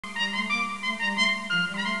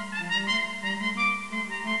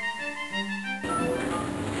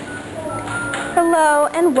Hello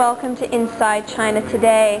and welcome to Inside China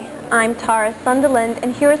Today. I'm Tara Sunderland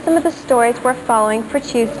and here are some of the stories we're following for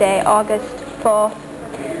Tuesday, August 4th.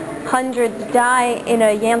 Hundreds die in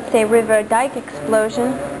a Yangtze River dike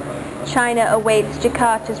explosion. China awaits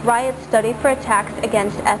Jakarta's riot study for attacks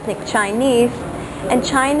against ethnic Chinese. And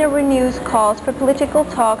China renews calls for political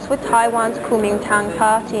talks with Taiwan's Kuomintang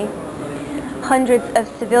party. Hundreds of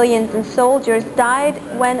civilians and soldiers died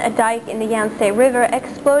when a dike in the Yangtze River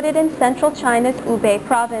exploded in central China's Hubei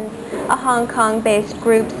province, a Hong Kong-based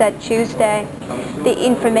group said Tuesday. The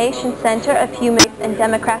Information Center of Human Rights and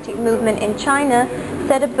Democratic Movement in China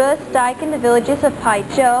said a burst dike in the villages of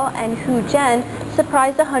Paizhou and Hujian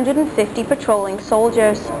surprised 150 patrolling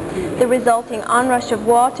soldiers. The resulting onrush of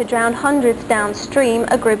water drowned hundreds downstream,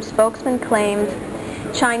 a group spokesman claimed.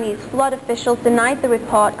 Chinese flood officials denied the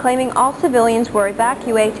report, claiming all civilians were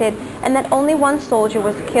evacuated and that only one soldier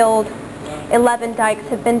was killed. 11 dikes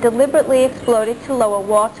have been deliberately exploded to lower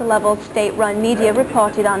water levels, state-run media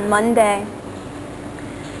reported on Monday.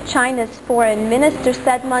 China's foreign minister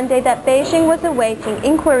said Monday that Beijing was awaiting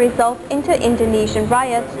inquiry results into Indonesian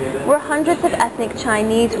riots where hundreds of ethnic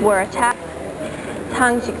Chinese were attacked.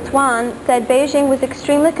 Tang Jixuan said Beijing was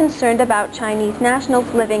extremely concerned about Chinese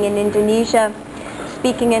nationals living in Indonesia.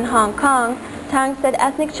 Speaking in Hong Kong, Tang said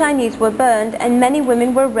ethnic Chinese were burned and many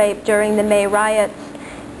women were raped during the May riots.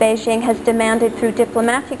 Beijing has demanded through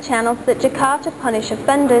diplomatic channels that Jakarta punish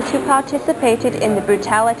offenders who participated in the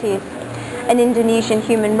brutalities. An Indonesian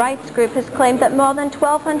human rights group has claimed that more than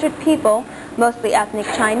 1,200 people, mostly ethnic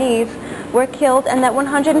Chinese, were killed and that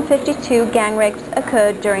 152 gang rapes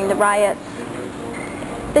occurred during the riots.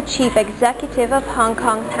 The chief executive of Hong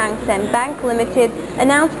Kong's Hang Seng Bank Limited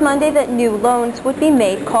announced Monday that new loans would be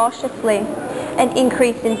made cautiously. An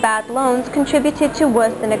increase in bad loans contributed to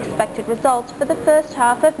worse than expected results for the first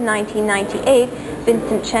half of 1998,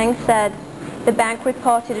 Vincent Cheng said. The bank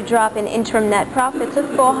reported a drop in interim net profits of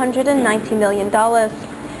 $490 million.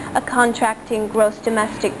 A contracting gross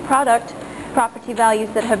domestic product, property values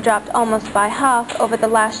that have dropped almost by half over the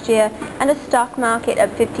last year, and a stock market of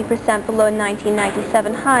 50% below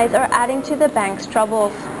 1997 highs are adding to the bank's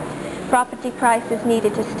troubles. Property prices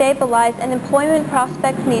needed to stabilize and employment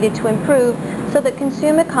prospects needed to improve so that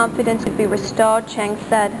consumer confidence could be restored, Cheng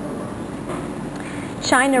said.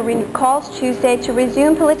 China calls Tuesday to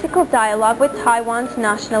resume political dialogue with Taiwan's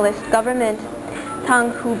nationalist government.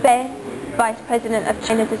 Tang Hubei, Vice President of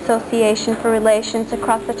China's Association for Relations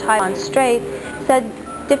Across the Taiwan Strait, said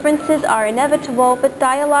differences are inevitable, but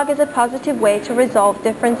dialogue is a positive way to resolve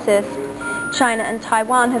differences. China and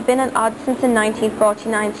Taiwan have been at odds since the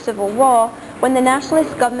 1949 Civil War, when the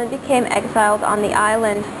nationalist government became exiled on the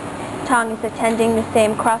island. Tang is attending the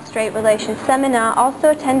same cross-strait relations seminar, also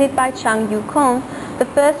attended by Chang Yu-kung, the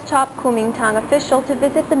first top Kuomintang official to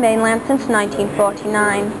visit the mainland since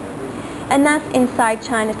 1949. And that's Inside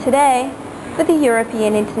China Today. For the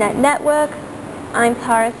European Internet Network, I'm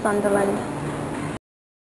Tara Sunderland.